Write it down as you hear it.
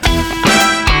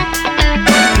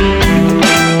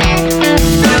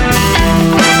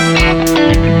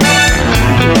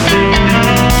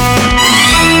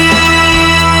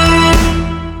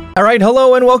right,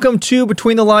 hello and welcome to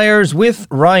Between the Liars with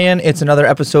Ryan. It's another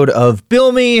episode of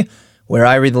Bill Me, where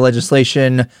I read the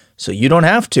legislation so you don't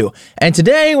have to. And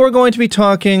today we're going to be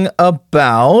talking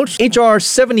about H.R.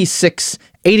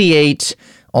 7688,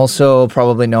 also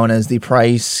probably known as the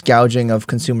price gouging of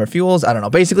consumer fuels. I don't know.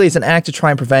 Basically, it's an act to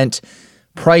try and prevent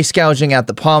price gouging at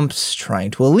the pumps,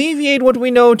 trying to alleviate what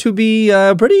we know to be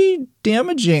pretty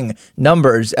damaging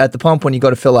numbers at the pump when you go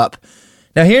to fill up.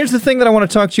 Now, here's the thing that I want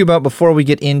to talk to you about before we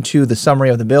get into the summary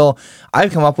of the bill.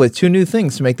 I've come up with two new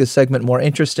things to make this segment more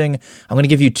interesting. I'm going to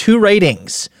give you two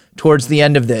ratings towards the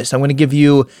end of this. I'm going to give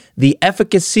you the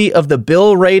efficacy of the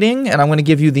bill rating, and I'm going to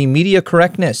give you the media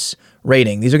correctness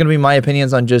rating. These are going to be my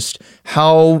opinions on just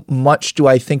how much do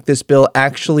I think this bill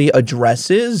actually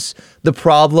addresses the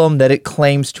problem that it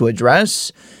claims to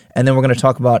address. And then we're going to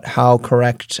talk about how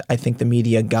correct I think the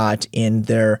media got in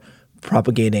their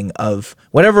propagating of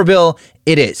whatever bill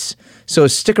it is. So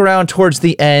stick around towards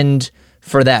the end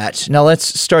for that. Now let's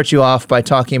start you off by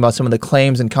talking about some of the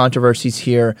claims and controversies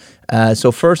here.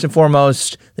 So first and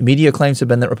foremost, the media claims have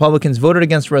been that Republicans voted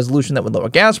against a resolution that would lower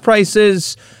gas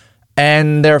prices,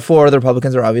 and therefore the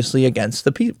Republicans are obviously against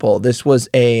the people. This was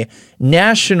a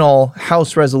national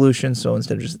House resolution, so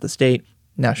instead of just at the state,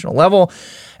 national level.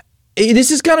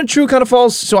 This is kind of true, kind of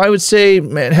false. So I would say,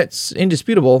 man, it's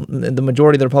indisputable. The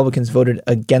majority of the Republicans voted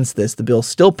against this. The bill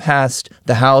still passed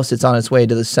the House. It's on its way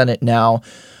to the Senate now.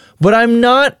 But I'm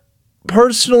not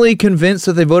personally convinced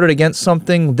that they voted against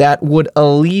something that would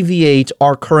alleviate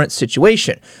our current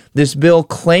situation. This bill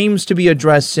claims to be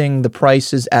addressing the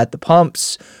prices at the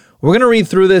pumps. We're going to read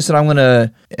through this, and I'm going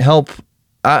to help.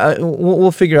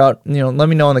 We'll figure out, let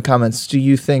me know in the comments. Do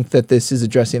you think that this is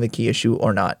addressing the key issue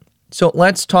or not? So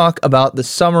let's talk about the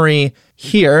summary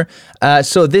here.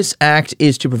 So this act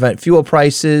is to prevent fuel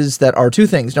prices that are two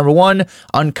things. Number one,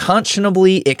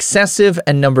 unconscionably excessive,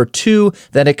 and number two,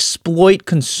 that exploit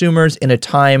consumers in a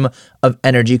time of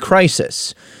energy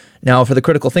crisis. Now, for the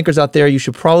critical thinkers out there, you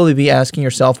should probably be asking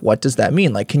yourself, what does that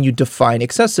mean? Like, can you define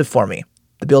excessive for me?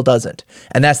 The bill doesn't.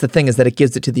 And that's the thing, is that it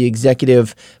gives it to the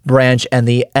executive branch and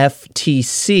the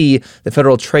FTC, the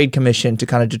Federal Trade Commission, to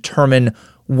kind of determine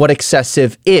what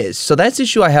excessive is. So that's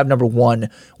issue I have number one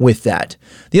with that.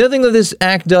 The other thing that this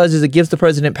act does is it gives the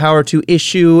president power to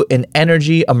issue an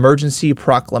energy emergency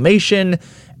proclamation,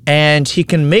 and he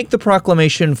can make the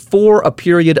proclamation for a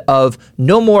period of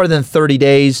no more than 30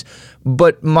 days.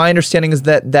 But my understanding is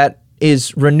that that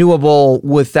is renewable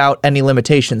without any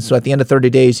limitations. So at the end of 30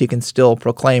 days, he can still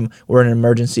proclaim we're in an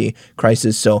emergency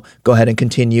crisis. So go ahead and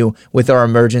continue with our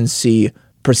emergency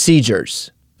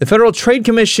procedures. The Federal Trade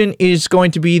Commission is going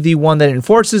to be the one that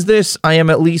enforces this. I am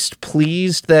at least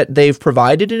pleased that they've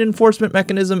provided an enforcement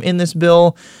mechanism in this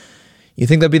bill. You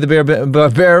think that'd be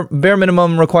the bare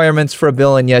minimum requirements for a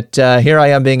bill, and yet here I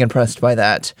am being impressed by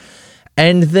that.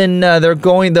 And then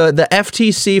the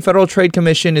FTC, Federal Trade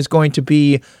Commission, is going to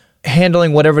be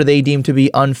handling whatever they deem to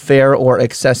be unfair or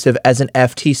excessive as an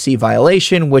FTC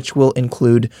violation, which will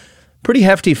include pretty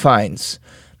hefty fines.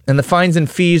 And the fines and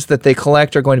fees that they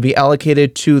collect are going to be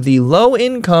allocated to the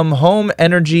Low-Income Home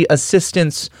Energy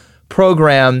Assistance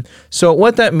Program. So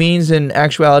what that means in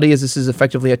actuality is this is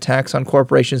effectively a tax on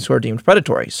corporations who are deemed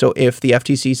predatory. So if the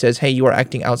FTC says, hey, you are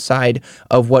acting outside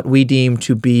of what we deem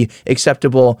to be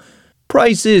acceptable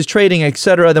prices, trading,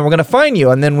 etc., then we're going to fine you.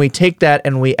 And then we take that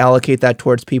and we allocate that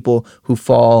towards people who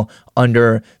fall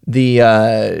under the,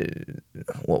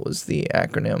 what was the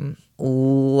acronym?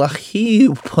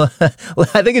 LAHEAP.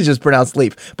 I think it's just pronounced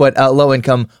LEAP, but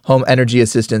Low-Income Home Energy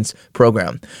Assistance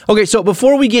Program. Okay, so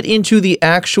before we get into the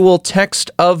actual text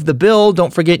of the bill,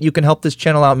 don't forget you can help this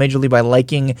channel out majorly by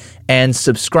liking and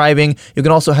subscribing. You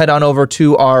can also head on over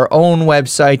to our own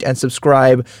website and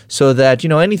subscribe so that,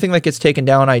 anything that gets taken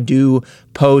down, I do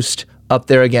post up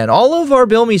there again. All of our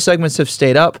Bill Me segments have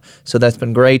stayed up, so that's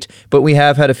been great, but we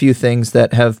have had a few things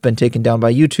that have been taken down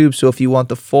by YouTube, so if you want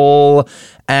the full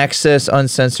access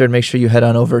uncensored, make sure you head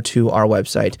on over to our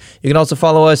website. You can also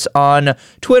follow us on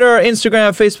Twitter,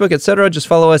 Instagram, Facebook, etc. Just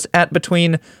follow us at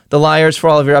Between the Liars for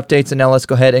all of your updates, and now let's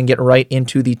go ahead and get right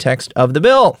into the text of the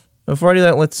bill. Before I do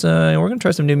that, we're going to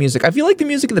try some new music. I feel like the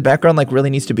music in the background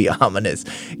really needs to be ominous,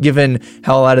 given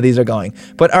how a lot of these are going.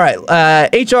 But all right,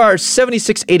 H.R.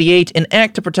 7688, an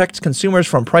act to protect consumers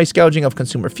from price gouging of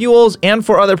consumer fuels and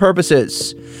for other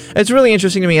purposes. It's really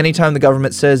interesting to me anytime the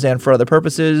government says and for other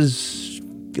purposes.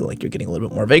 I feel like you're getting a little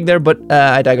bit more vague there, but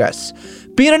I digress.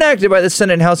 Being enacted by the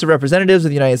Senate and House of Representatives of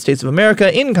the United States of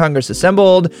America in Congress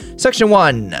assembled. Section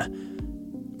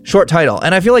 1. Short title.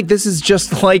 And I feel like this is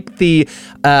just like the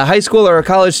high school or a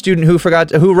college student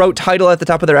who wrote title at the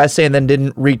top of their essay and then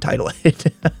didn't retitle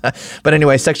it. But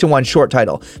anyway, Section 1, short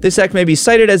title. This act may be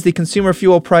cited as the Consumer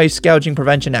Fuel Price Gouging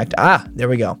Prevention Act. There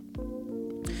we go.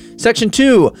 Section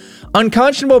 2,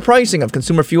 unconscionable pricing of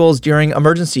consumer fuels during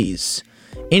emergencies.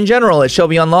 In general, it shall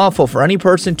be unlawful for any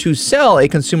person to sell a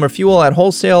consumer fuel at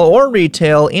wholesale or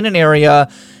retail in an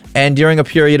area and during a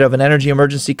period of an energy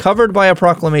emergency covered by a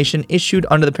proclamation issued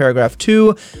under the paragraph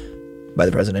 2 by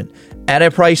the president at a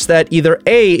price that either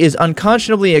A, is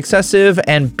unconscionably excessive,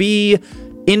 and B,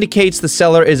 indicates the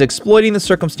seller is exploiting the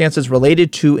circumstances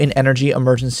related to an energy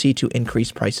emergency to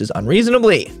increase prices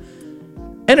unreasonably.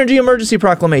 Energy Emergency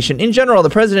Proclamation. In general, the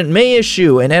president may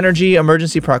issue an energy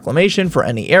emergency proclamation for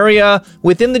any area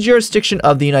within the jurisdiction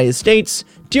of the United States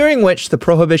during which the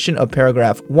prohibition of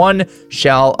paragraph 1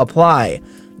 shall apply.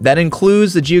 That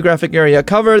includes the geographic area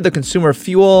covered, the consumer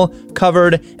fuel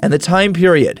covered, and the time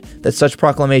period that such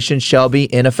proclamation shall be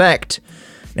in effect.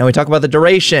 Now we talk about the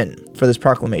duration for this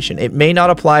proclamation. It may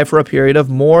not apply for a period of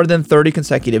more than 30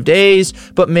 consecutive days,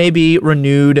 but may be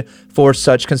renewed for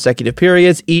such consecutive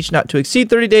periods, each not to exceed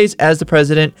 30 days as the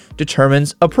president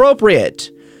determines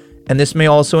appropriate. And this may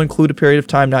also include a period of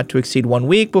time not to exceed 1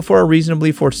 week before a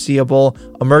reasonably foreseeable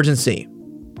emergency.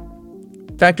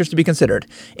 Factors to be considered.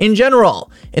 In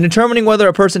general, in determining whether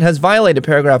a person has violated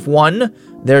paragraph 1,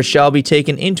 there shall be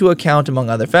taken into account, among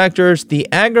other factors, the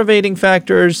aggravating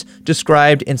factors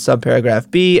described in subparagraph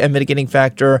B and mitigating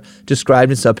factor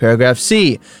described in subparagraph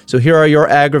C. So here are your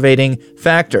aggravating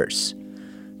factors.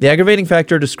 The aggravating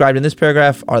factor described in this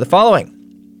paragraph are the following.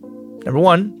 Number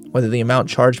 1, whether the amount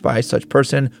charged by such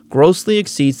person grossly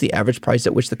exceeds the average price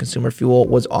at which the consumer fuel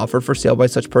was offered for sale by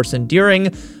such person during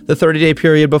the 30-day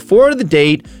period before the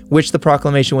date which the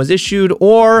proclamation was issued,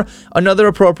 or another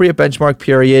appropriate benchmark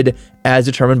period as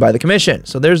determined by the commission.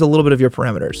 So there's a little bit of your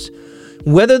parameters.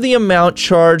 Whether the amount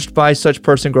charged by such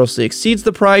person grossly exceeds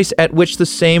the price at which the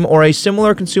same or a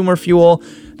similar consumer fuel,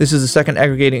 this is the second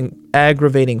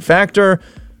aggravating factor,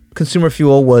 consumer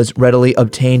fuel was readily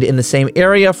obtained in the same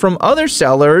area from other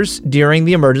sellers during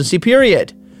the emergency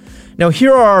period. Now,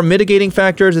 here are our mitigating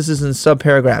factors. This is in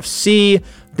subparagraph C.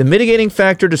 The mitigating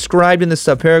factor described in this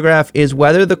subparagraph is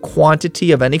whether the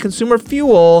quantity of any consumer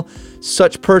fuel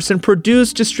such person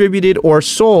produced, distributed, or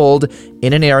sold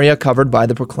in an area covered by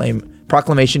the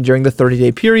proclamation during the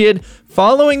 30-day period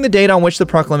following the date on which the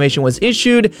proclamation was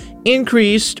issued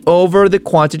increased over the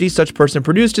quantity such person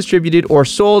produced, distributed, or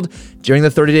sold during the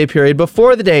 30-day period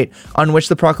before the date on which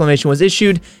the proclamation was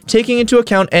issued, taking into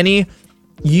account any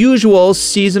usual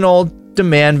seasonal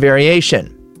demand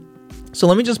variation. So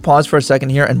let me just pause for a second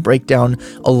here and break down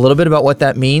a little bit about what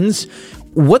that means.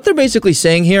 What they're basically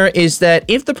saying here is that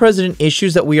if the president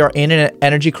issues that we are in an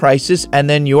energy crisis and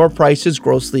then your prices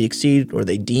grossly exceed, or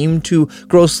they deem to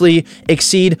grossly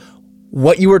exceed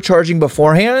what you were charging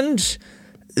beforehand,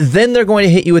 then they're going to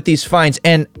hit you with these fines.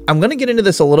 And I'm going to get into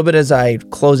this a little bit as I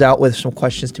close out with some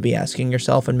questions to be asking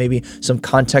yourself and maybe some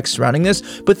context surrounding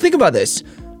this. But think about this.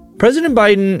 President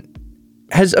Biden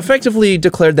has effectively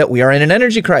declared that we are in an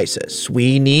energy crisis.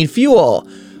 We need fuel.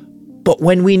 But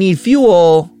when we need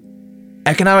fuel,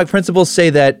 economic principles say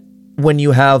that when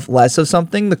you have less of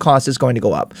something, the cost is going to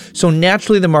go up. So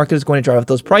naturally, the market is going to drive up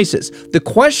those prices. The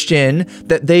question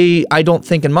that I don't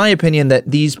think, in my opinion, that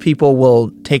these people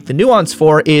will take the nuance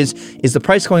for is the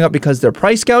price going up because they're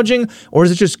price gouging, or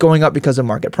is it just going up because of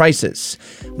market prices?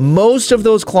 Most of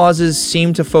those clauses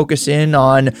seem to focus in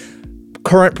on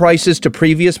current prices to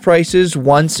previous prices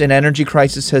once an energy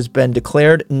crisis has been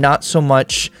declared, not so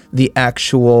much the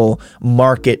actual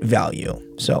market value.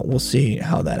 So we'll see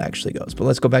how that actually goes. But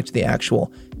let's go back to the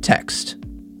actual text.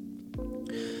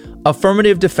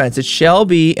 Affirmative defense. It shall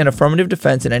be an affirmative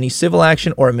defense in any civil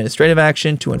action or administrative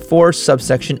action to enforce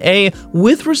subsection A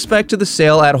with respect to the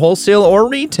sale at wholesale or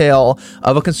retail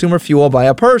of a consumer fuel by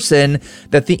a person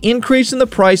that the increase in the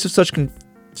price of such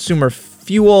consumer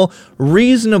fuel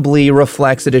reasonably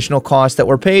reflects additional costs that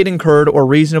were paid, incurred, or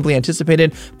reasonably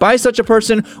anticipated by such a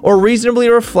person, or reasonably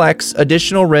reflects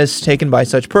additional risks taken by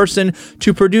such person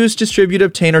to produce, distribute,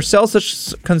 obtain, or sell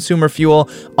such consumer fuel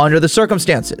under the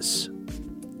circumstances.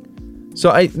 So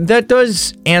that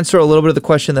does answer a little bit of the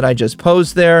question that I just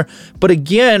posed there. But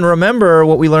again, remember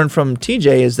what we learned from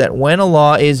TJ is that when a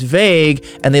law is vague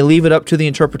and they leave it up to the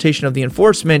interpretation of the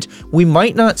enforcement, we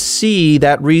might not see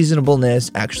that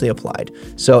reasonableness actually applied.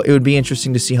 So it would be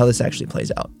interesting to see how this actually plays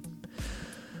out.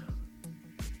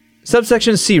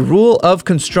 Subsection C, rule of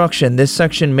construction. This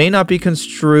section may not be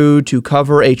construed to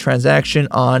cover a transaction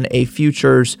on a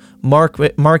futures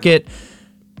market.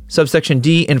 Subsection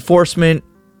D, enforcement.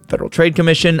 Federal Trade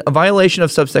Commission, a violation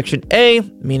of subsection A,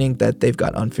 meaning that they've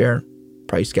got unfair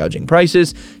price gouging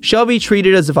prices, shall be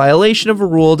treated as a violation of a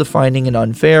rule defining an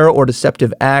unfair or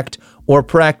deceptive act or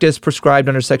practice prescribed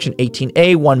under Section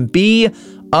 18A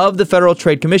 1B of the Federal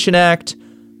Trade Commission Act.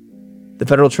 The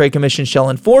Federal Trade Commission shall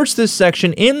enforce this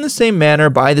section in the same manner,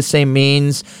 by the same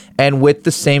means, and with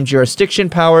the same jurisdiction,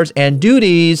 powers, and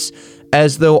duties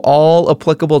as though all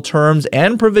applicable terms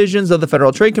and provisions of the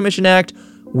Federal Trade Commission Act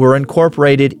were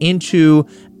incorporated into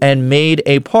and made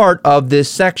a part of this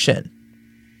section.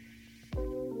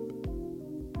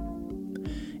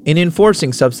 In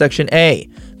enforcing subsection A,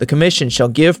 the Commission shall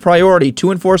give priority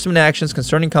to enforcement actions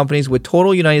concerning companies with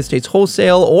total United States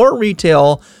wholesale or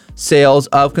retail sales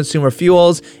of consumer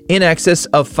fuels in excess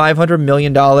of $500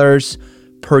 million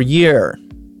per year.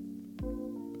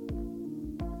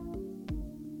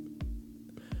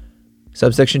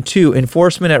 Subsection 2,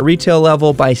 enforcement at retail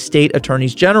level by state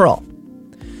attorneys general.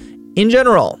 In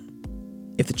general,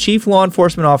 if the chief law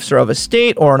enforcement officer of a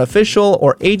state or an official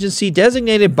or agency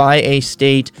designated by a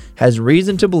state has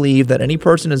reason to believe that any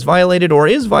person has violated or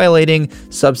is violating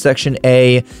subsection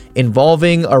A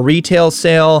involving a retail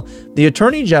sale, the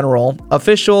attorney general,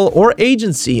 official, or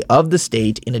agency of the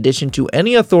state, in addition to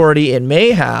any authority it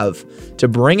may have to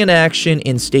bring an action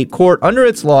in state court under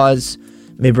its laws,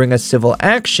 may bring a civil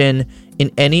action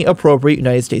in any appropriate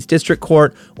United States District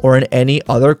Court or in any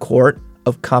other court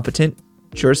of competent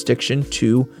jurisdiction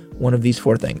to one of these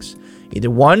four things. Either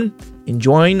 1,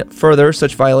 enjoin further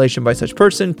such violation by such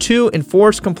person. 2,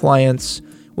 enforce compliance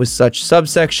with such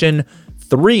subsection.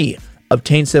 3,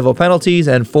 obtain civil penalties.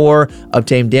 And 4,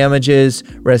 obtain damages,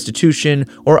 restitution,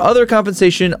 or other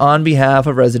compensation on behalf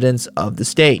of residents of the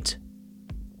state.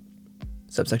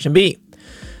 Subsection B.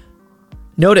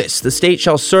 Notice, the state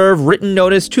shall serve written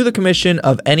notice to the Commission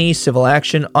of any civil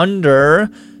action under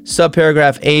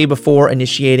subparagraph A before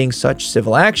initiating such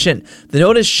civil action. The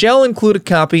notice shall include a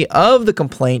copy of the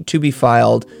complaint to be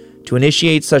filed to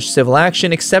initiate such civil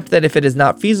action, except that if it is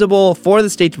not feasible for the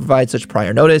state to provide such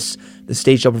prior notice, the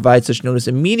state shall provide such notice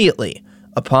immediately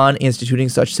upon instituting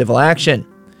such civil action.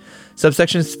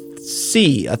 Subsection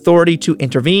C, authority to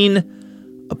intervene.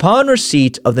 Upon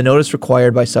receipt of the notice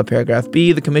required by subparagraph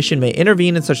B, the Commission may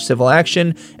intervene in such civil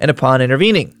action, and upon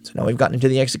intervening. So now we've gotten into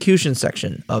the execution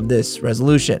section of this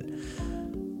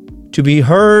resolution. To be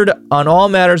heard on all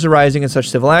matters arising in such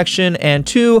civil action, and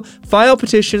 2, file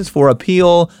petitions for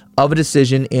appeal of a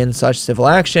decision in such civil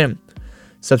action.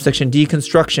 Subsection D,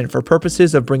 construction. For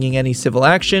purposes of bringing any civil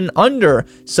action under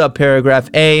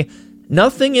subparagraph A,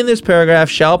 nothing in this paragraph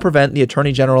shall prevent the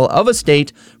Attorney General of a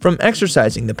state from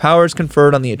exercising the powers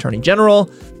conferred on the Attorney General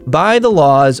by the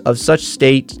laws of such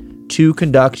state to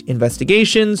conduct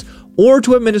investigations or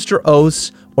to administer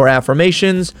oaths or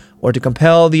affirmations or to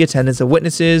compel the attendance of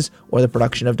witnesses or the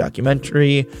production of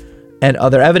documentary and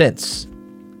other evidence.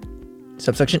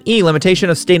 Subsection E, limitation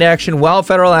of state action while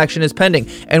federal action is pending.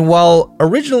 And while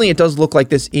originally it does look like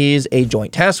this is a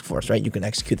joint task force, right? You can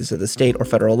execute this at the state or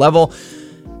federal level.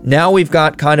 Now we've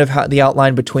got kind of the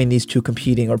outline between these two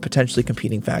competing or potentially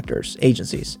competing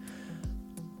agencies.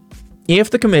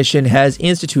 If the Commission has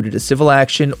instituted a civil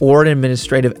action or an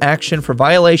administrative action for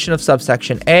violation of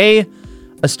subsection A,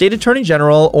 a state attorney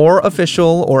general or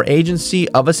official or agency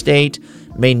of a state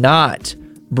may not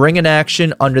bring an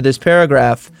action under this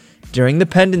paragraph during the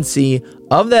pendency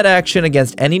of that action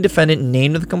against any defendant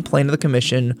named in the complaint of the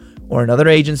Commission or another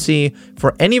agency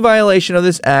for any violation of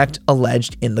this act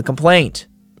alleged in the complaint.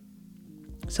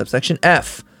 Subsection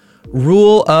F,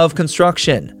 rule of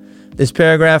construction. This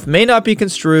paragraph may not be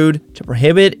construed to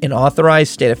prohibit an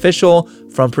authorized state official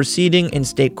from proceeding in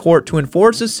state court to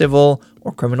enforce a civil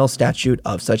or criminal statute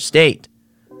of such state.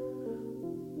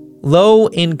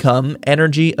 Low-income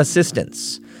energy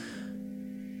assistance.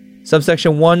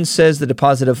 Subsection 1 says the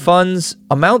deposit of funds,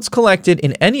 amounts collected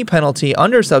in any penalty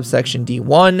under subsection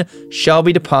D1 shall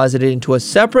be deposited into a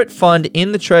separate fund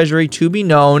in the Treasury to be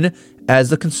known as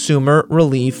the Consumer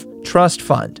Relief Trust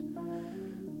Fund.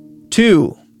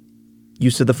 2.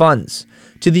 Use of the funds.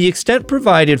 To the extent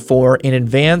provided for in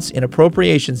advance in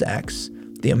Appropriations Acts,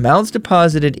 the amounts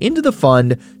deposited into the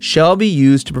fund shall be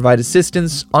used to provide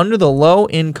assistance under the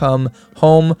Low-Income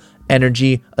Home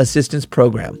Energy Assistance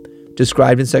Program,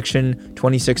 described in Section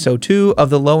 2602 of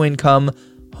the Low-Income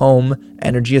Home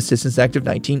Energy Assistance Act of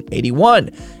 1981,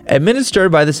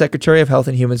 administered by the Secretary of Health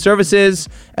and Human Services,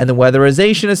 and the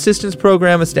Weatherization Assistance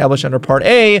Program established under Part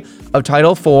A of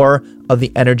Title IV of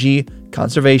the Energy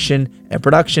Conservation and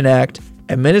Production Act,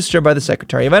 administered by the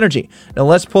Secretary of Energy. Now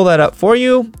let's pull that up for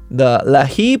you. The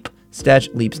LAHEAP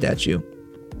LEAP statute.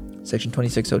 Section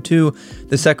 2602,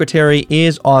 the Secretary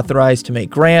is authorized to make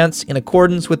grants in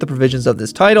accordance with the provisions of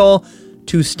this title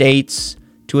to states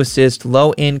to assist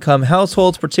low-income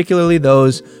households, particularly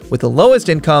those with the lowest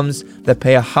incomes that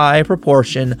pay a high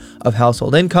proportion of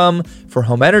household income for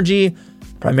home energy,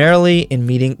 primarily in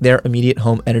meeting their immediate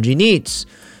home energy needs.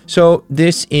 So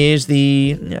this is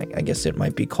I guess it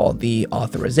might be called the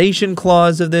authorization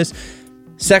clause of this.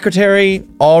 Secretary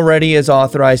already is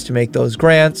authorized to make those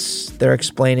grants. They're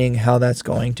explaining how that's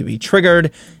going to be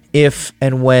triggered if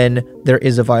and when there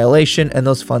is a violation and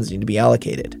those funds need to be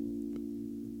allocated.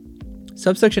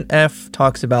 Subsection F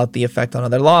talks about the effect on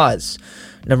other laws.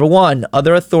 Number 1,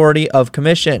 other authority of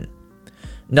commission.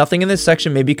 Nothing in this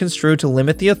section may be construed to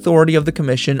limit the authority of the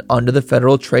commission under the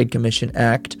Federal Trade Commission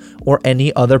Act or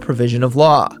any other provision of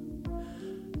law.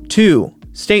 2,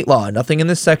 state law. Nothing in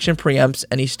this section preempts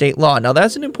any state law. Now,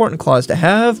 that's an important clause to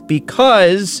have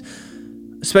because,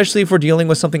 especially if we're dealing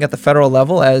with something at the federal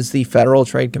level, as the Federal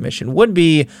Trade Commission would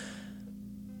be,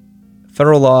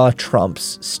 federal law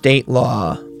trumps state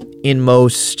law in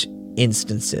most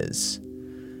instances.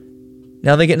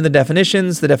 Now they get into the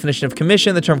definitions. The definition of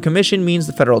commission. The term commission means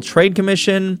the Federal Trade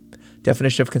Commission.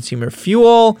 Definition of consumer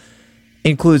fuel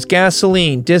includes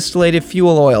gasoline, distillated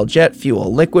fuel oil, jet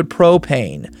fuel, liquid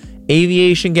propane,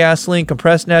 aviation gasoline,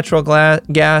 compressed natural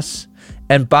gas,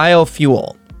 and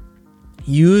biofuel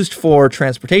used for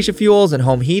transportation fuels and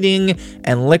home heating,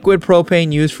 and liquid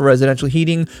propane used for residential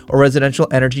heating or residential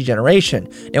energy generation.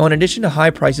 Now, in addition to high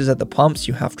prices at the pumps,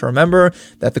 you have to remember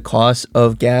that the cost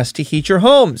of gas to heat your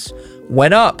homes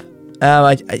went up.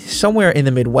 Somewhere in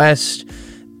the Midwest,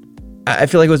 I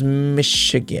feel like it was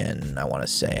Michigan, I want to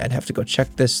say. I'd have to go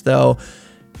check this, though.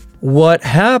 What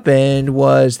happened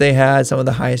was they had some of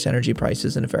the highest energy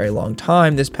prices in a very long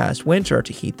time this past winter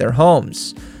to heat their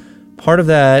homes. Part of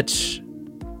that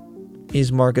is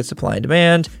market supply and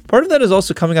demand. Part of that is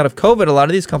also coming out of COVID. A lot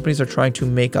of these companies are trying to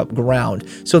make up ground.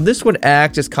 So this would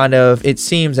act as kind of, it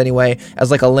seems anyway, as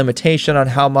like a limitation on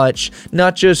how much,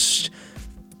 not just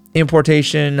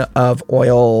importation of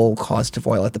oil, cost of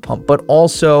oil at the pump, but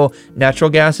also natural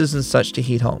gases and such to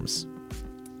heat homes.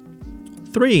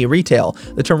 3, retail.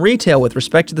 The term retail with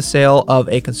respect to the sale of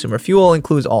a consumer fuel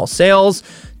includes all sales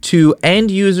to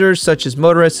end users such as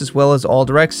motorists, as well as all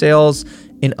direct sales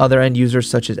in other end users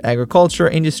such as agriculture,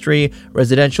 industry,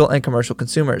 residential, and commercial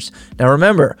consumers. Now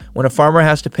remember, when a farmer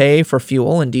has to pay for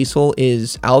fuel and diesel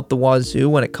is out the wazoo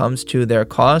when it comes to their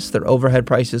costs, their overhead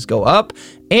prices go up,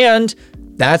 and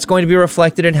that's going to be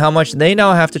reflected in how much they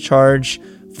now have to charge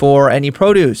for any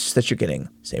produce that you're getting.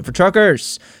 Same for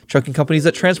truckers, trucking companies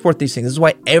that transport these things. This is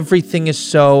why everything is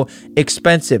so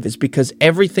expensive, is because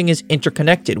everything is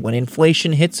interconnected. When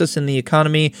inflation hits us in the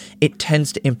economy, it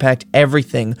tends to impact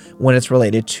everything when it's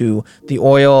related to the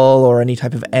oil or any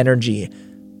type of energy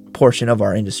portion of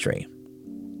our industry.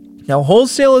 Now,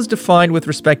 wholesale is defined with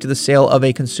respect to the sale of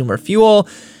a consumer fuel,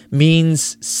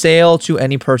 means sale to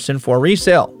any person for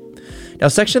resale. Now,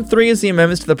 Section 3 is the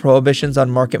amendments to the prohibitions on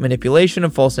market manipulation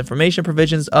and false information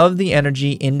provisions of the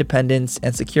Energy Independence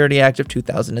and Security Act of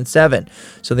 2007.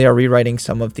 So they are rewriting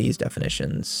some of these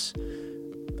definitions,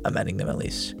 amending them at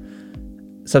least.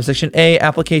 Subsection A,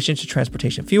 application to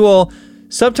transportation fuel.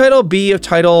 Subtitle B of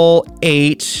Title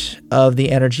 8 of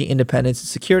the Energy Independence and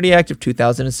Security Act of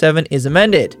 2007 is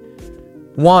amended.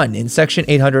 1. In Section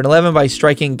 811 by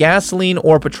striking gasoline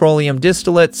or petroleum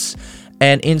distillates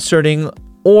and inserting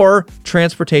or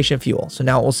transportation fuel. So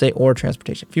now it will say or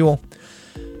transportation fuel.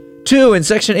 2. In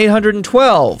Section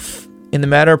 812, in the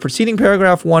matter of preceding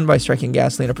paragraph 1 by striking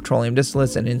gasoline or petroleum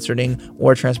distillates and inserting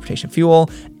or transportation fuel.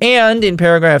 And in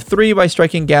paragraph 3 by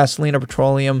striking gasoline or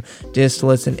petroleum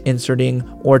distillates and inserting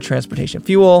or transportation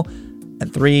fuel.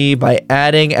 And 3 by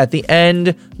adding at the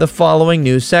end the following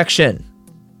new section.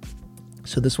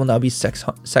 So this will now be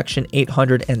Section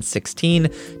 816,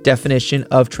 definition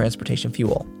of transportation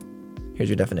fuel. Here's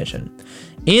your definition.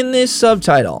 In this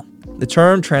subtitle, the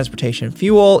term transportation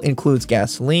fuel includes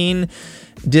gasoline,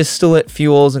 distillate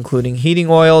fuels, including heating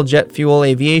oil, jet fuel,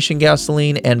 aviation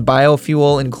gasoline, and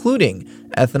biofuel, including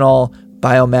ethanol,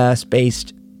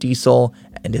 biomass-based diesel,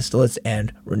 and distillates,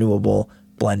 and renewable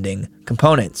blending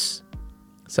components.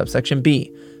 Subsection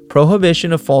B,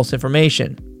 prohibition of false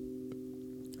information.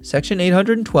 Section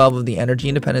 812 of the Energy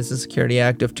Independence and Security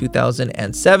Act of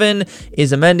 2007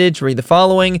 is amended to read the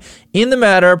following. In the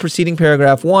matter preceding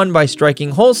paragraph 1 by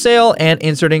striking wholesale and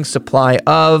inserting supply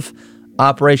of,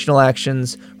 operational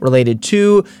actions related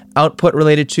to, output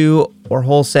related to, or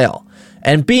wholesale.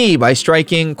 And B, by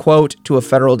striking, quote, to a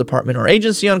federal department or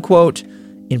agency, unquote,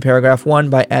 in paragraph 1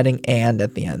 by adding and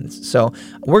at the end. So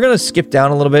we're going to skip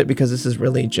down a little bit because this is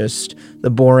really just the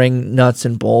boring nuts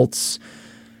and bolts.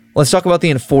 Let's talk about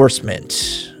the enforcement.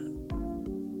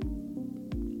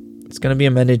 It's going to be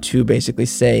amended to basically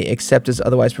say, except as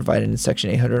otherwise provided in Section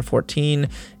 814.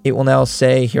 It will now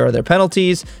say, here are their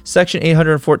penalties. Section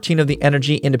 814 of the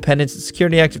Energy Independence and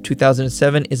Security Act of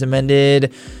 2007 is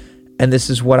amended. And this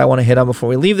is what I want to hit on before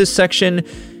we leave this section.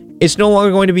 It's no longer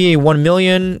going to be a $1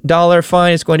 million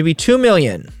fine. It's going to be $2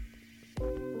 million.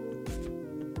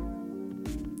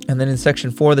 And then in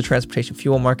Section 4, the Transportation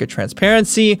Fuel Market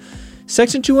Transparency,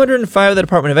 Section 205 of the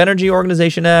Department of Energy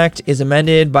Organization Act is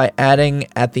amended by adding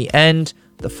at the end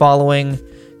the following.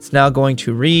 It's now going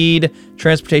to read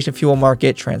Transportation Fuel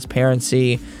Market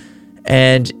Transparency.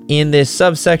 And in this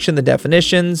subsection, the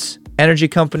definitions, energy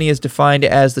company is defined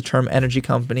as the term energy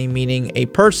company, meaning a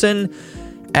person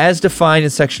as defined in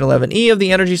Section 11E of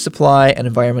the Energy Supply and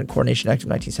Environment Coordination Act of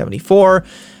 1974.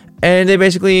 And they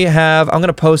basically have, I'm going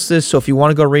to post this, so if you want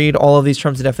to go read all of these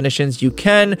terms and definitions, you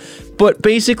can. But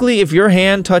basically, if your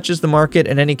hand touches the market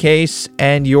in any case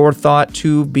and you're thought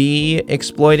to be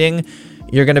exploiting,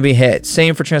 you're going to be hit.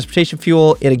 Same for transportation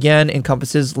fuel. It again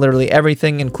encompasses literally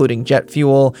everything, including jet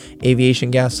fuel,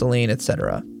 aviation gasoline,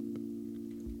 etc.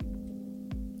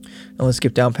 And let's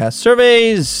skip down past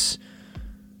surveys.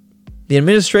 The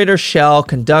administrator shall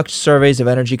conduct surveys of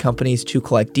energy companies to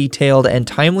collect detailed and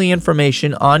timely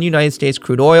information on United States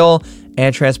crude oil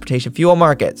and transportation fuel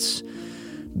markets.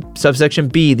 Subsection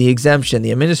B, the exemption.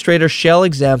 The administrator shall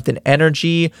exempt an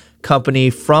energy company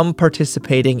from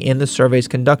participating in the surveys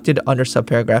conducted under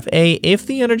subparagraph A if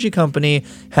the energy company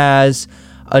has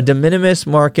a de minimis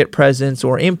market presence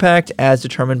or impact as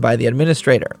determined by the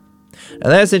administrator. Now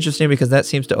that's interesting because that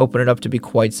seems to open it up to be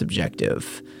quite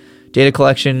subjective. Data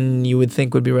collection, you would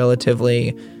think, would be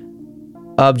relatively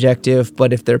objective,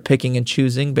 but if they're picking and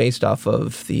choosing based off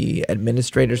of the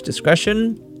administrator's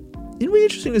discretion, it'd be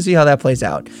interesting to see how that plays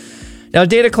out. Now,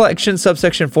 data collection,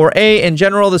 subsection 4A. In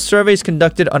general, the surveys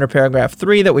conducted under paragraph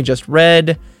 3 that we just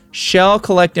read shall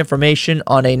collect information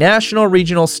on a national,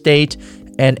 regional, state,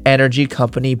 and energy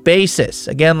company basis.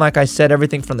 Again, like I said,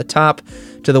 everything from the top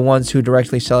to the ones who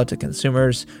directly sell it to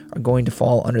consumers are going to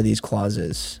fall under these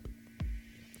clauses.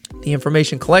 The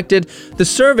information collected. The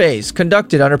surveys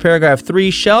conducted under paragraph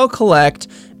 3 shall collect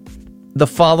the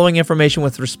following information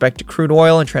with respect to crude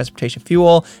oil and transportation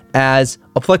fuel as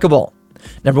applicable.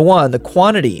 Number 1, the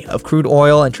quantity of crude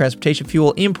oil and transportation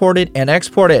fuel imported and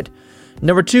exported.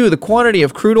 Number 2, the quantity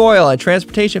of crude oil and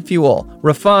transportation fuel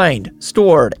refined,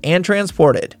 stored, and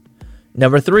transported.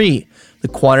 Number 3, the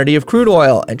quantity of crude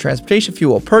oil and transportation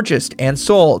fuel purchased and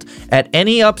sold at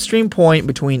any upstream point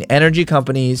between energy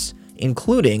companies,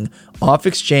 including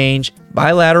off-exchange,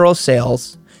 bilateral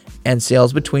sales, and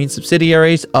sales between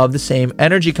subsidiaries of the same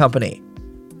energy company.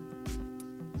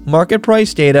 Market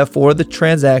price data for the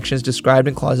transactions described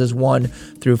in clauses 1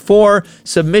 through 4.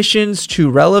 Submissions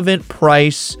to relevant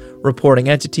price reporting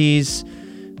entities.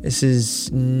 This is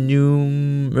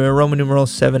Roman numeral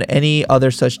 7. Any other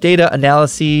such data,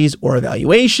 analyses, or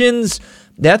evaluations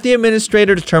that the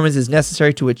administrator determines is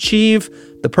necessary to achieve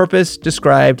the purpose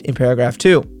described in paragraph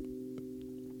 2.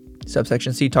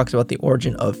 Subsection C talks about the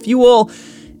origin of fuel.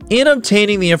 In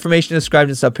obtaining the information described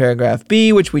in subparagraph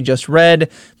B, which we just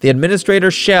read, the administrator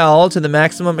shall, to the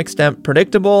maximum extent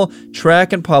predictable,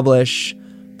 track and publish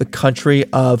the country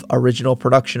of original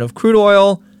production of crude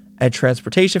oil and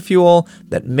transportation fuel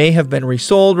that may have been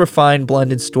resold, refined,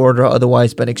 blended, stored, or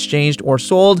otherwise been exchanged or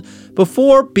sold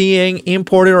before being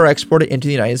imported or exported into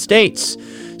the United States.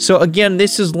 So again,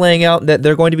 this is laying out that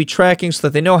they're going to be tracking so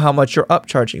that they know how much you're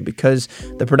upcharging, because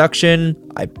the production,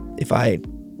 if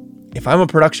I'm a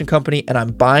production company and I'm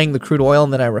buying the crude oil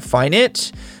and then I refine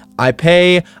it, I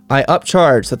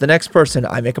upcharge so that the next person,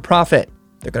 I make a profit.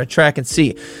 They're going to track and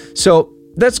see. So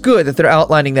that's good that they're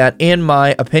outlining that, in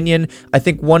my opinion. I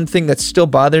think one thing that still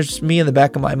bothers me in the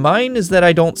back of my mind is that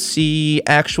I don't see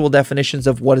actual definitions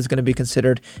of what is going to be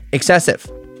considered excessive.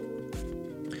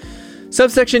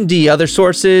 Subsection D, other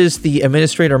sources. The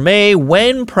administrator may,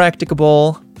 when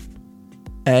practicable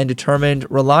and determined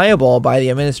reliable by the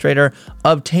administrator,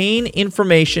 obtain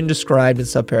information described in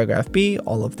subparagraph B,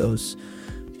 all of those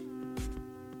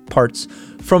parts,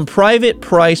 from private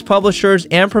price publishers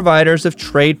and providers of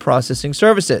trade processing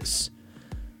services.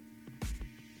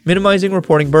 Minimizing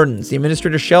reporting burdens. The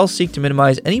administrator shall seek to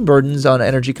minimize any burdens on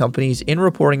energy companies in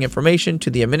reporting information to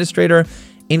the administrator,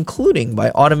 including by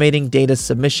automating data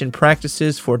submission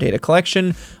practices for data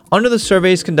collection under the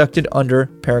surveys conducted under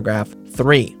paragraph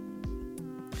 3.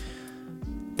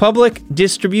 Public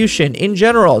distribution in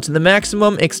general to the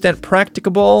maximum extent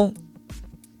practicable.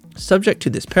 Subject to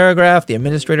this paragraph, the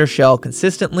administrator shall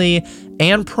consistently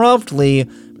and promptly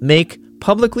make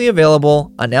publicly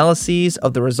available analyses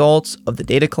of the results of the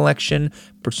data collection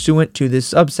pursuant to this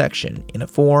subsection in a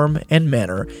form and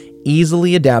manner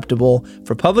easily adaptable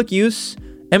for public use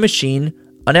and machine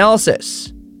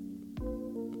analysis.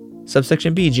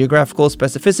 Subsection B, geographical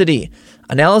specificity.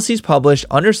 Analyses published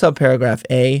under subparagraph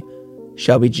A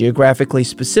shall be geographically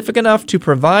specific enough to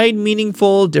provide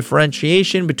meaningful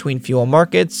differentiation between fuel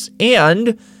markets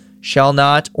and shall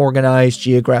not organize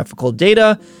geographical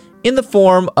data in the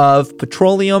form of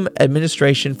Petroleum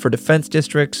Administration for Defense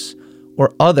Districts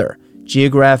or other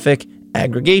geographic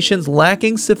aggregations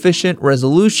lacking sufficient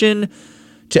resolution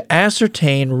to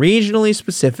ascertain regionally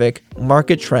specific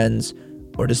market trends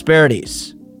or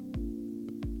disparities.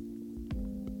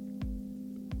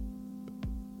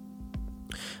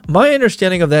 My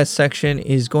understanding of that section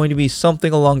is going to be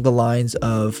something along the lines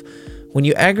of when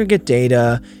you aggregate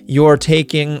data, you're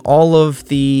taking all of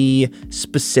the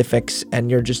specifics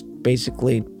and you're just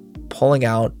basically pulling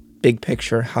out big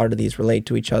picture, how do these relate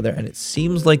to each other? And it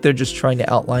seems like they're just trying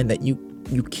to outline that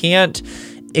you can't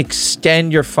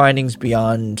extend your findings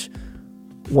beyond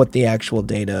what the actual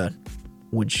data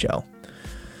would show.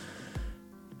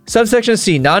 Subsection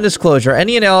C, non-disclosure.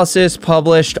 Any analysis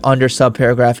published under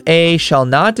subparagraph A shall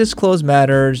not disclose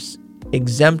matters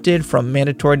exempted from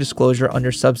mandatory disclosure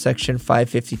under subsection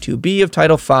 552B of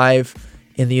Title V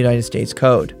in the United States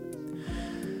Code.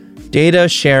 Data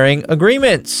sharing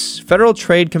agreements. Federal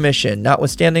Trade Commission,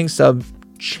 notwithstanding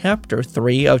Chapter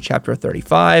 3 of Chapter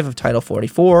 35 of Title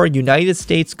 44, United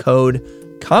States Code,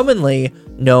 commonly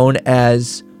known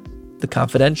as the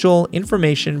Confidential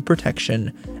Information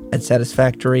Protection and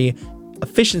Satisfactory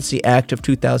Efficiency Act of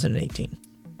 2018.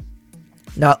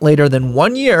 Not later than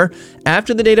 1 year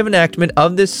after the date of enactment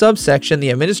of this subsection, the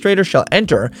administrator shall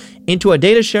enter into a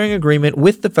data sharing agreement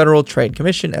with the Federal Trade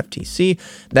Commission, FTC,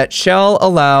 that shall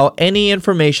allow any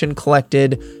information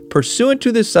collected pursuant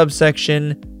to this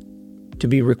subsection to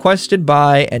be requested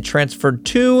by and transferred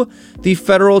to the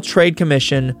Federal Trade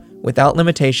Commission without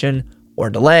limitation or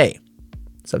delay.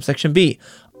 Subsection B,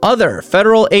 other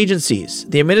federal agencies.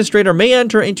 The administrator may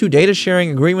enter into data sharing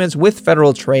agreements with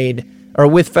federal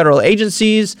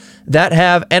agencies that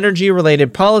have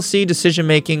energy-related policy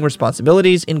decision-making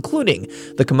responsibilities, including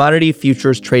the Commodity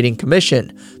Futures Trading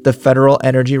Commission, the Federal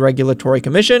Energy Regulatory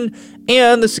Commission,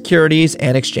 and the Securities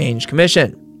and Exchange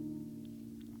Commission.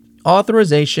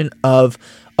 Authorization of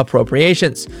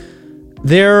appropriations.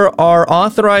 There are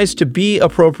authorized to be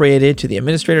appropriated to the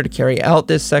administrator to carry out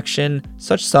this section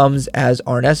such sums as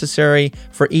are necessary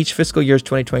for each fiscal years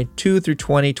 2022 through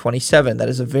 2027. That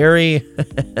is a very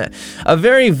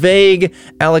vague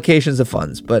allocations of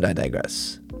funds, but I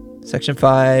digress. Section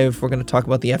 5, we're going to talk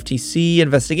about the FTC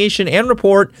investigation and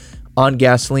report on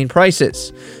gasoline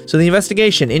prices. So the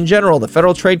investigation, in general, the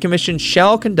Federal Trade Commission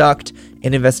shall conduct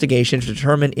an investigation to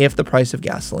determine if the price of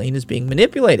gasoline is being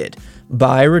manipulated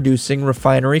by reducing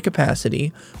refinery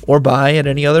capacity or by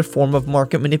any other form of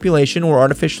market manipulation or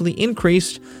artificially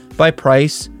increased by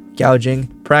price gouging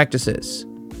practices.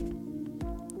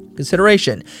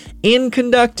 Consideration. In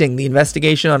conducting the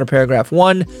investigation under paragraph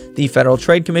 1, the Federal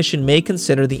Trade Commission may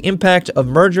consider the impact of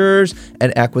mergers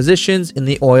and acquisitions in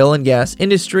the oil and gas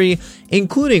industry,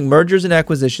 including mergers and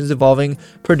acquisitions involving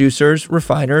producers,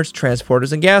 refiners,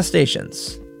 transporters, and gas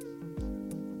stations.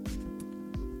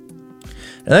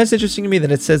 Now that's interesting to me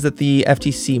that it says that the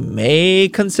FTC may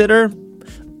consider.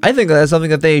 I think that's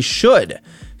something that they should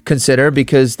consider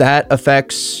because that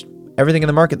affects everything in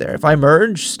the market there. If I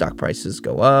merge, stock prices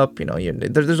go up.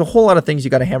 There's a whole lot of things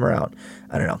you got to hammer out.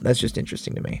 I don't know. That's just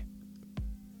interesting to me.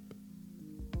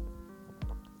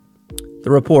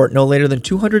 The report, no later than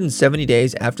 270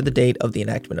 days after the date of the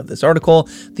enactment of this article,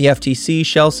 the FTC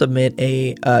shall submit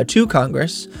to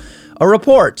Congress a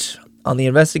report on the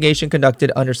investigation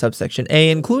conducted under subsection A,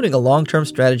 including a long-term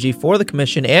strategy for the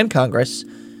Commission and Congress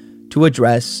to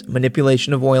address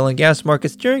manipulation of oil and gas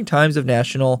markets during times of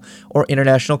national or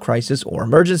international crisis or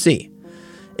emergency.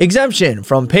 Exemption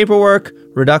from Paperwork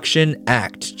Reduction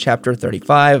Act, Chapter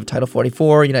 35 of Title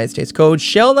 44, United States Code,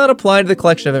 shall not apply to the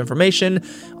collection of information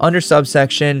under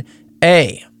subsection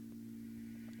A.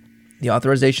 The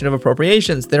authorization of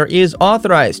appropriations. There is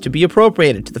authorized to be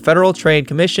appropriated to the Federal Trade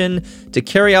Commission to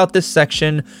carry out this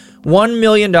section $1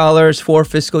 million for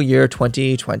fiscal year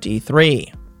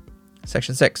 2023.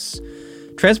 Section 6.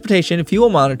 Transportation, fuel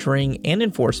monitoring, and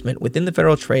enforcement within the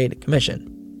Federal Trade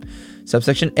Commission.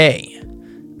 Subsection A.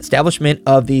 Establishment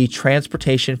of the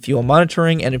Transportation, Fuel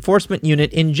Monitoring, and Enforcement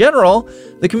Unit. In general,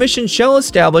 the Commission shall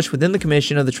establish within the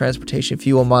Commission of the Transportation,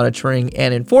 Fuel Monitoring,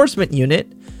 and Enforcement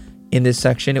Unit In this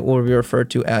section, it will be referred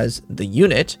to as the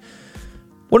unit.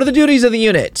 What are the duties of the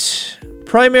unit?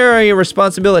 Primary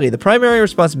responsibility. The primary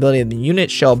responsibility of the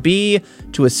unit shall be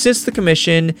to assist the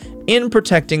Commission in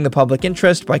protecting the public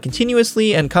interest by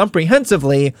continuously and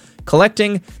comprehensively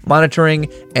collecting,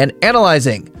 monitoring, and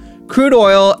analyzing crude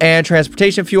oil and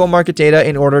transportation fuel market data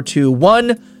in order to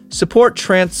 1. Support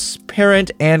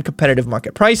transparent and competitive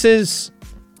market prices,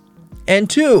 and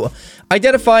 2.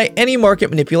 Identify any market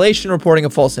manipulation, reporting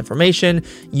of false information,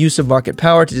 use of market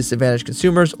power to disadvantage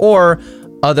consumers, or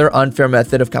other unfair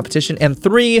method of competition, and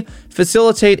 3.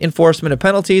 Facilitate enforcement of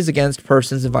penalties against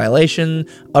persons in violation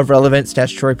of relevant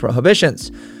statutory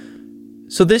prohibitions.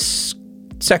 So this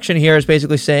section here is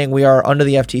basically saying we are under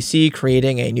the FTC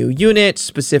creating a new unit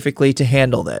specifically to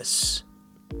handle this.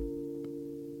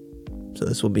 So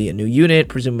this will be a new unit.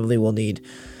 Presumably we'll need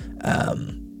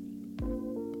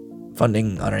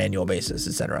funding on an annual basis,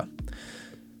 etc.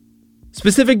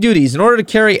 Specific duties. In order to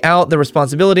carry out the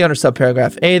responsibility under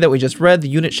subparagraph A that we just read, the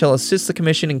unit shall assist the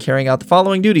Commission in carrying out the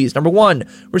following duties. Number 1,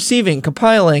 receiving,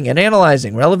 compiling, and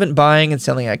analyzing relevant buying and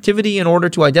selling activity in order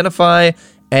to identify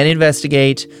and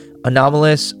investigate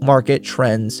anomalous market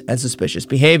trends and suspicious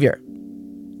behavior.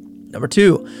 Number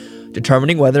 2,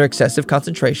 determining whether excessive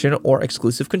concentration or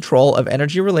exclusive control of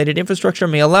energy-related infrastructure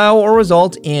may allow or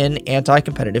result in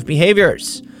anti-competitive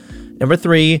behaviors. Number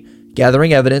 3,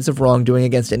 gathering evidence of wrongdoing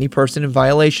against any person in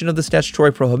violation of the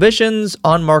statutory prohibitions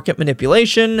on market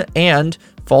manipulation and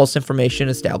false information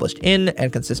established in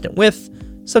and consistent with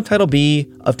Subtitle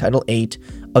B of Title 8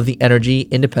 of the Energy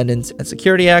Independence and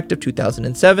Security Act of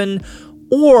 2007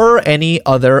 or any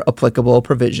other applicable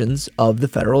provisions of the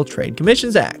Federal Trade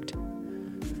Commissions Act.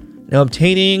 Now,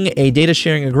 obtaining a data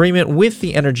sharing agreement with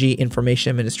the Energy Information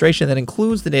Administration that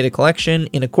includes the data collection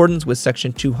in accordance with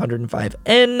Section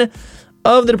 205N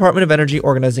of the Department of Energy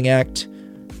Organizing Act.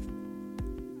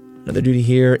 Another duty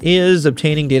here is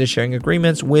obtaining data sharing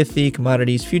agreements with the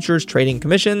Commodities Futures Trading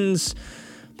Commissions,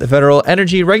 the Federal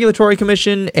Energy Regulatory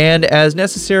Commission, and as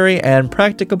necessary and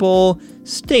practicable,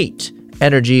 state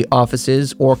energy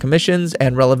offices or commissions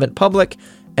and relevant public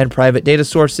and private data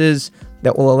sources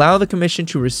that will allow the Commission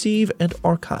to receive and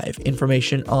archive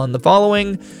information on the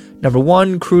following. Number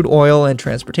 1, crude oil and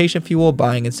transportation fuel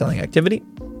buying and selling activity.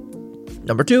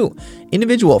 Number 2,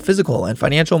 individual, physical, and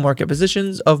financial market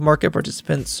positions of market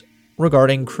participants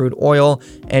regarding crude oil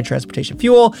and transportation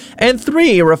fuel. And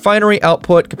 3, refinery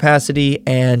output capacity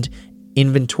and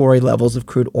inventory levels of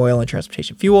crude oil and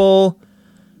transportation fuel.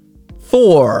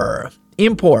 4,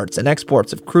 imports and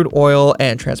exports of crude oil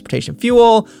and transportation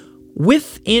fuel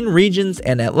within regions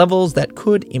and at levels that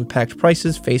could impact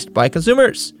prices faced by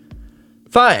consumers.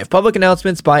 5, public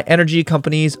announcements by energy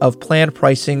companies of planned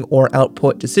pricing or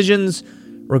output decisions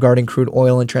regarding crude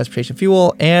oil and transportation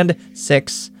fuel. And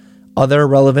 6, other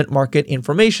relevant market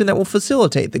information that will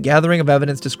facilitate the gathering of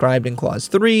evidence described in Clause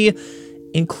 3,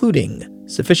 including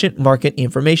sufficient market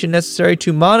information necessary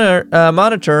to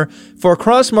monitor for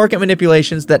cross-market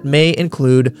manipulations that may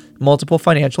include multiple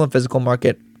financial and physical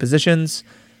market positions.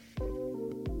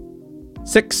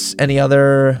 6, any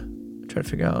other... trying to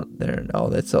figure out there. Oh,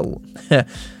 that's a...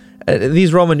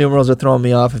 these Roman numerals are throwing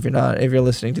me off if you're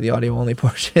listening to the audio only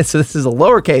portion. So this is a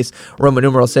lowercase Roman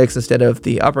numeral 6 instead of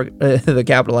the the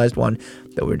capitalized one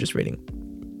that we were just reading.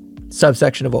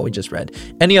 Subsection of what we just read.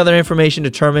 Any other information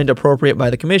determined appropriate by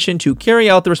the Commission to carry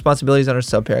out the responsibilities under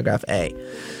subparagraph A.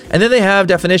 And then they have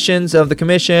definitions of the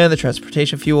Commission, the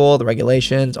transportation fuel, the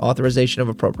regulations, authorization of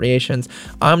appropriations.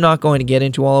 I'm not going to get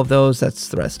into all of those. That's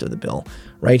the rest of the bill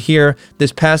right here.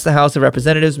 This passed the House of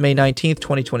Representatives May 19th,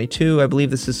 2022. I believe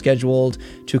this is scheduled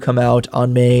to come out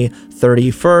on May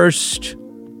 31st.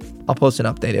 I'll post an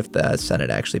update if the Senate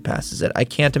actually passes it. I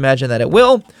can't imagine that it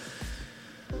will,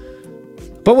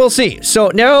 but we'll see. So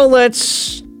now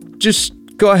let's just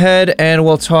go ahead and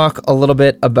we'll talk a little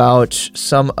bit about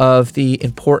some of the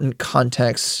important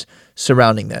context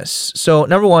surrounding this. So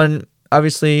number 1,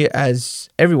 obviously, as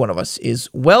every one of us is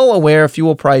well aware,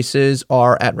 fuel prices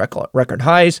are at record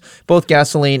highs, both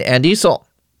gasoline and diesel.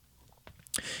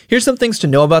 Here's some things to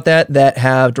know about that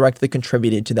have directly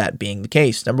contributed to that being the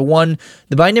case. Number 1,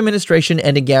 the Biden administration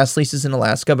ended gas leases in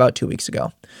Alaska about 2 weeks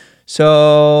ago.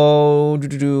 So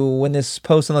when this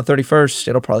posts on the 31st,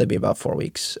 it'll probably be about 4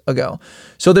 weeks ago.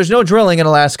 So there's no drilling in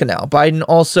Alaska now. Biden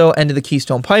also ended the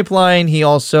Keystone Pipeline. He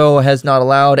also has not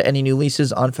allowed any new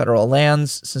leases on federal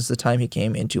lands since the time he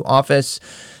came into office.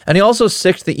 And he also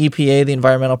sicked the EPA, the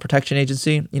Environmental Protection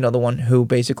Agency, the one who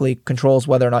basically controls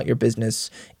whether or not your business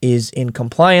is in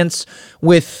compliance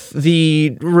with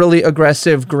the really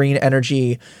aggressive green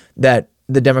energy that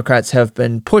the Democrats have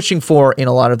been pushing for in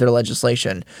a lot of their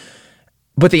legislation.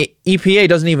 But the EPA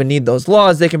doesn't even need those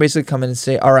laws. They can basically come in and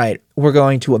say, all right, we're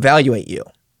going to evaluate you.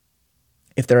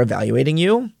 If they're evaluating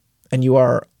you and you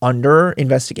are under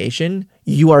investigation,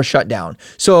 you are shut down.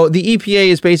 So the EPA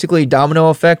is basically domino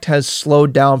effect, has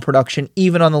slowed down production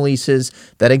even on the leases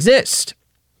that exist.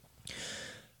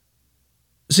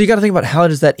 So you got to think about how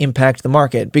does that impact the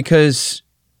market? Because,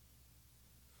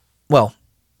 well,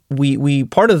 we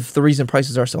part of the reason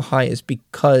prices are so high is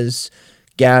because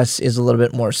gas is a little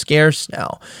bit more scarce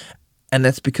now. And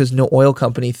that's because no oil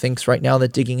company thinks right now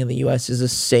that digging in the U.S. is a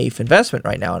safe investment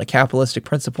right now. And a capitalistic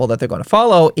principle that they're going to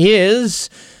follow is,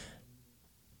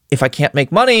 if I can't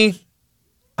make money,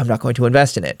 I'm not going to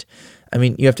invest in it. I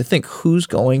mean, you have to think, who's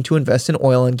going to invest in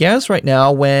oil and gas right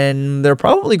now when they're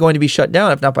probably going to be shut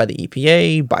down, if not by the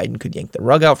EPA? Biden could yank the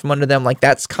rug out from under them. Like,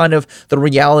 that's kind of the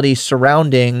reality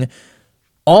surrounding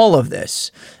all of this.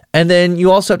 And then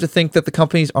you also have to think that the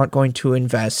companies aren't going to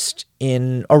invest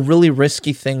in a really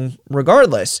risky thing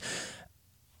regardless.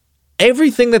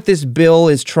 Everything that this bill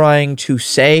is trying to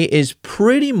say is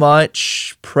pretty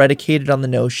much predicated on the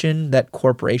notion that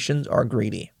corporations are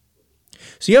greedy.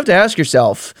 So you have to ask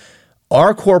yourself,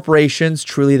 are corporations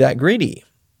truly that greedy?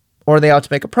 Or are they out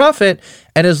to make a profit?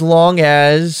 And as long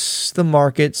as the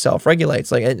market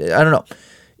self-regulates, like, I don't know.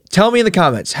 Tell me in the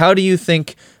comments, how do you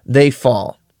think they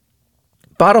fall?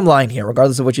 Bottom line here,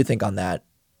 regardless of what you think on that,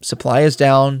 supply is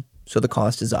down, so the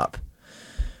cost is up.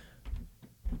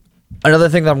 Another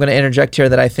thing that I'm going to interject here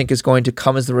that I think is going to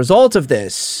come as the result of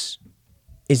this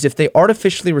is if they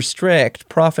artificially restrict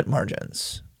profit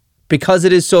margins because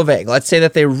it is so vague. Let's say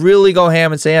that they really go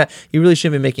ham and say, yeah, you really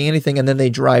shouldn't be making anything, and then they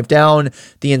drive down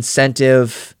the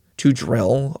incentive to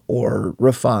drill or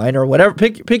refine or whatever.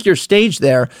 Pick your stage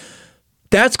there.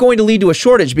 That's going to lead to a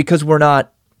shortage because we're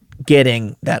not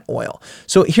getting that oil.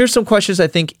 So here's some questions I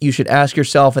think you should ask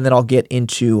yourself, and then I'll get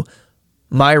into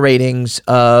my ratings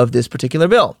of this particular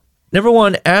bill. Number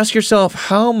one, ask yourself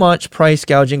how much price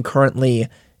gouging currently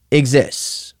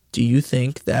exists. Do you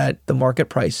think that the market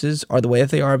prices are the way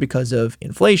that they are because of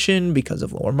inflation, because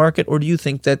of lower market, or do you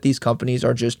think that these companies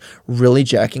are just really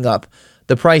jacking up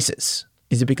the prices?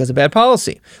 Is it because of bad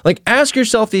policy? Like, ask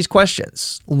yourself these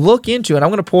questions. Look into it.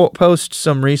 I'm going to post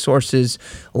some resources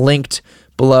linked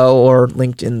below or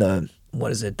linked in the,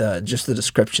 just the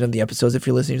description of the episodes if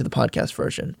you're listening to the podcast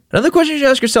version. Another question you should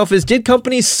ask yourself is, did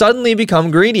companies suddenly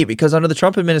become greedy? Because under the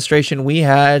Trump administration, we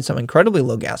had some incredibly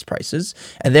low gas prices.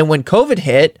 And then when COVID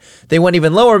hit, they went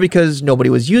even lower because nobody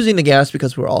was using the gas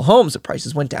because we were all home. So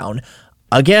prices went down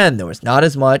again. There was not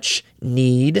as much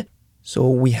need. So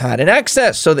we had an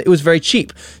excess, so that it was very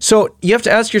cheap. So you have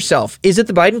to ask yourself, is it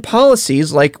the Biden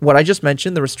policies, like what I just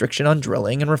mentioned, the restriction on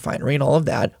drilling and refinery and all of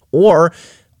that, or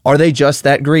are they just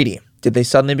that greedy? Did they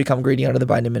suddenly become greedy under the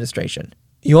Biden administration?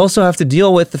 You also have to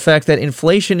deal with the fact that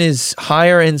inflation is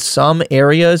higher in some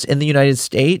areas in the United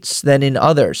States than in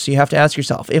others. So you have to ask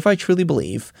yourself, if I truly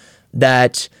believe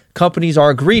that companies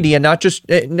are greedy and not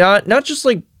just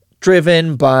like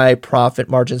driven by profit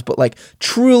margins, but like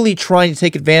truly trying to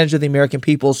take advantage of the American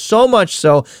people so much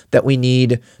so that we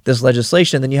need this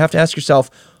legislation, then you have to ask yourself,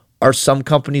 are some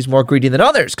companies more greedy than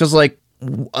others? Because like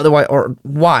otherwise, or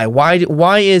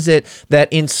why is it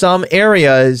that in some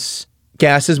areas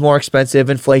gas is more expensive,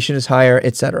 inflation is higher,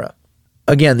 etc.?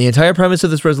 Again, the entire premise of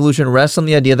this resolution rests on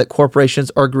the idea that corporations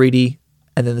are greedy.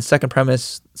 And then the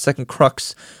second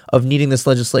crux of needing this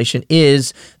legislation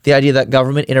is the idea that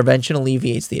government intervention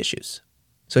alleviates the issues.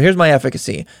 So here's my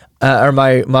efficacy, or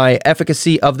my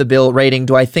efficacy of the bill rating.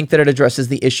 Do I think that it addresses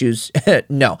the issues?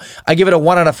 No. I give it a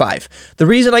 1 out of 5. The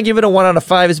reason I give it a 1 out of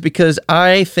 5 is because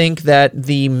I think that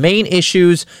the main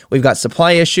issues, we've got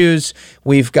supply issues,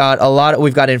 we've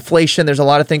got inflation, there's a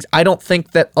lot of things. I don't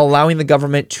think that allowing the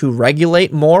government to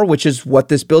regulate more, which is what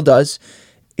this bill does,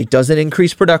 it doesn't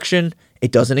increase production.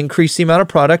 It doesn't increase the amount of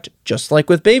product. Just like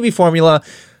with baby formula,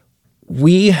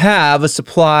 we have a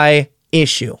supply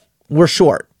issue. We're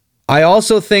short. I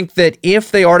also think that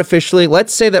if they artificially,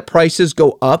 let's say that prices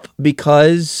go up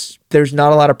because there's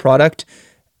not a lot of product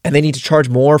and they need to charge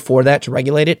more for that to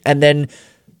regulate it, and then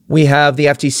we have the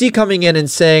FTC coming in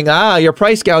and saying, you're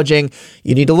price gouging,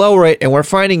 you need to lower it, and we're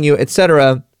fining you,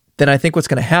 etc., then I think what's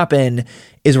going to happen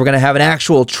is we're going to have an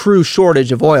actual true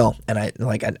shortage of oil. And I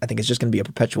think it's just going to be a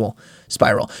perpetual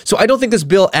spiral. So I don't think this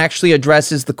bill actually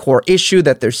addresses the core issue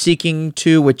that they're seeking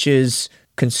to, which is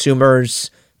consumers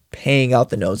paying out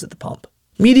the nose at the pump.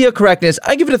 Media correctness,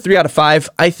 I give it a 3 out of 5.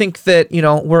 I think that,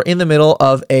 we're in the middle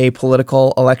of a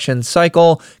political election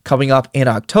cycle coming up in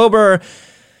October.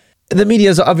 The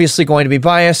media is obviously going to be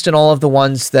biased, and all of the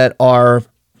ones that are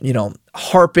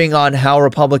harping on how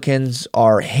Republicans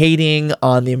are hating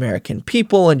on the American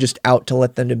people and just out to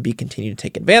let them to be continued to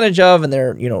take advantage of. And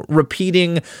they're,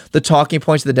 repeating the talking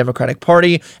points of the Democratic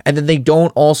Party. And then they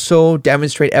don't also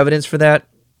demonstrate evidence for that.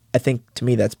 I think, to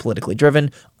me, that's politically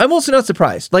driven. I'm also not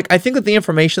surprised. I think that the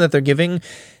information that they're giving,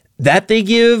 that they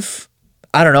give,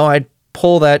 I don't know, I'd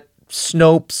pull that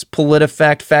Snopes,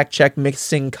 PolitiFact, fact check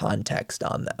mixing context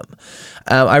on them.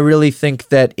 I really think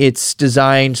that it's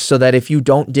designed so that if you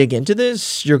don't dig into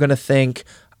this, you're going to think,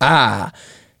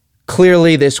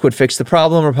 clearly this would fix the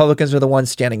problem. Republicans are the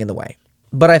ones standing in the way.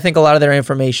 But I think a lot of their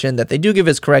information that they do give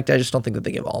is correct. I just don't think that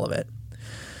they give all of it.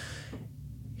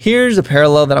 Here's a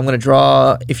parallel that I'm going to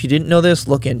draw. If you didn't know this,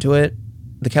 look into it.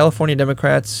 The California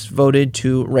Democrats voted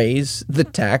to raise the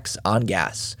tax on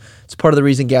gas. It's part of the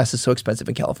reason gas is so expensive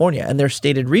in California. And their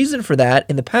stated reason for that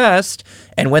in the past,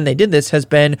 and when they did this, has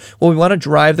been, we want to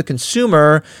drive the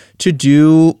consumer to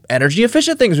do energy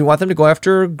efficient things. We want them to go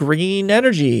after green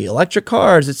energy, electric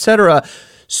cars, etc.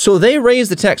 So they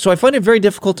raised the tax. So I find it very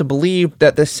difficult to believe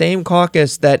that the same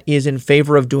caucus that is in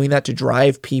favor of doing that to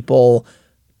drive people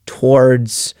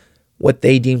towards what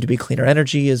they deem to be cleaner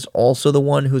energy is also the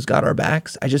one who's got our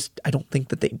backs. I don't think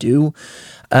that they do.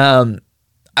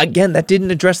 Again, that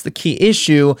didn't address the key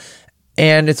issue.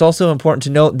 And it's also important to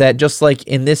note that just like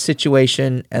in this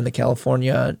situation and the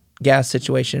California gas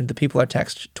situation, the people are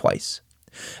taxed twice.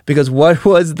 Because what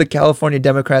was the California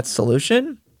Democrats'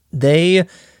 solution? They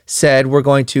said, we're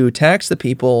going to tax the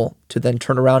people to then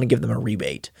turn around and give them a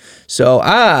rebate. So,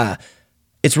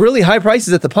 it's really high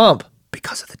prices at the pump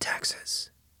because of the taxes.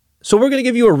 So we're going to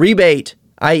give you a rebate,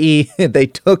 i.e. they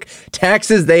took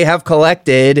taxes they have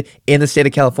collected in the state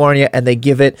of California and they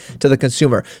give it to the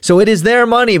consumer. So it is their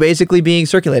money basically being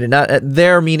circulated, not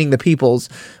their meaning the people's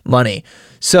money.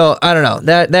 So I don't know.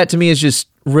 That to me is just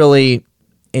really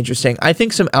interesting. I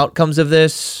think some outcomes of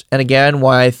this, and again,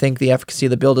 why I think the efficacy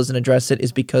of the bill doesn't address it,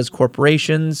 is because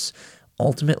corporations,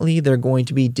 ultimately, they're going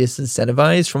to be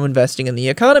disincentivized from investing in the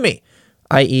economy,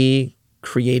 i.e.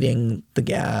 creating the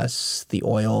gas, the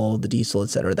oil, the diesel,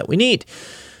 etc. that we need,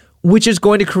 which is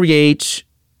going to create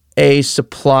a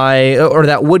supply, or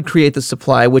that would create the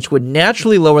supply, which would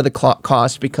naturally lower the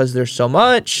cost because there's so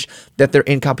much that they're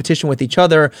in competition with each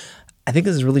other. I think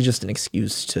this is really just an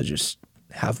excuse to just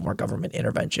have more government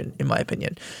intervention, in my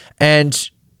opinion. And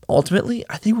ultimately,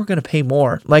 I think we're going to pay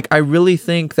more. I really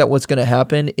think that what's going to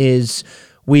happen is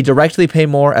we directly pay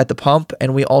more at the pump,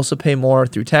 and we also pay more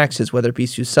through taxes, whether it be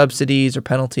through subsidies or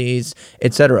penalties,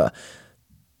 etc.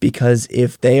 Because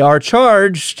if they are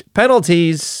charged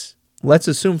penalties, let's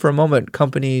assume for a moment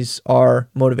companies are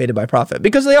motivated by profit.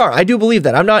 Because they are. I do believe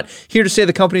that. I'm not here to say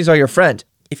the companies are your friend.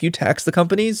 If you tax the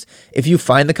companies, if you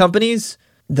fine the companies,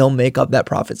 they'll make up that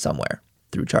profit somewhere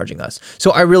through charging us.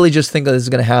 So I really just think that this is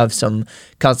going to have some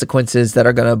consequences that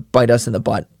are going to bite us in the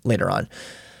butt later on.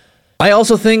 I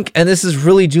also think, and this is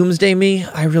really doomsday me,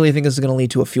 I really think this is going to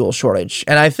lead to a fuel shortage.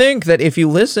 And I think that if you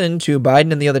listen to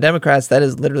Biden and the other Democrats, that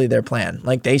is literally their plan.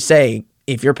 They say,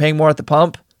 if you're paying more at the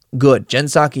pump, good. Jen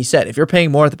Psaki said, if you're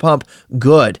paying more at the pump,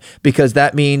 good. Because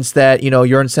that means that,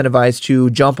 you're incentivized to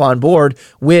jump on board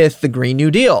with the Green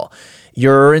New Deal.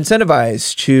 You're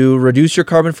incentivized to reduce your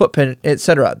carbon footprint,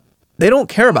 etc. They don't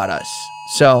care about us.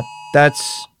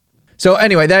 So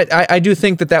anyway, I do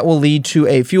think that will lead to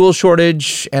a fuel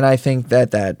shortage, and I think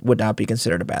that would not be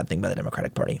considered a bad thing by the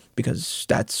Democratic Party, because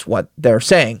that's what they're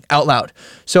saying out loud.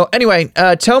 So anyway,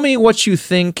 tell me what you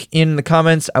think in the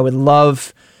comments. I would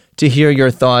love to hear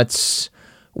your thoughts.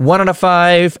 1 out of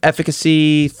 5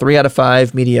 efficacy, 3 out of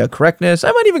 5 media correctness.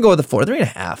 I might even go with a 4,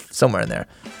 3.5, somewhere in there.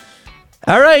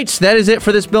 All right, that is it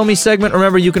for this Bill Me segment.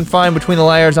 Remember, you can find Between the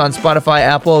Liars on Spotify,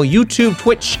 Apple, YouTube,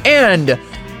 Twitch, and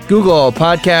Google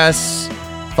Podcasts.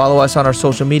 Follow us on our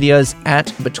social medias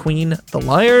at Between the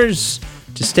Liars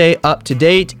to stay up to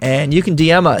date. And you can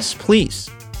DM us. Please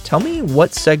tell me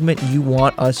what segment you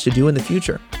want us to do in the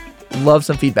future. Love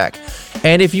some feedback.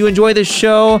 And if you enjoy this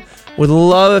show, would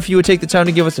love if you would take the time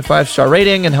to give us a 5-star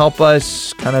rating and help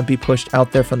us kind of be pushed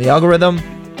out there from the algorithm.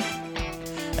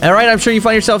 All right, I'm sure you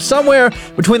find yourself somewhere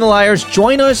between the liars.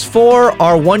 Join us for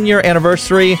our 1-year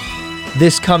anniversary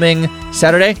this coming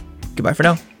Saturday. Goodbye for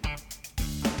now.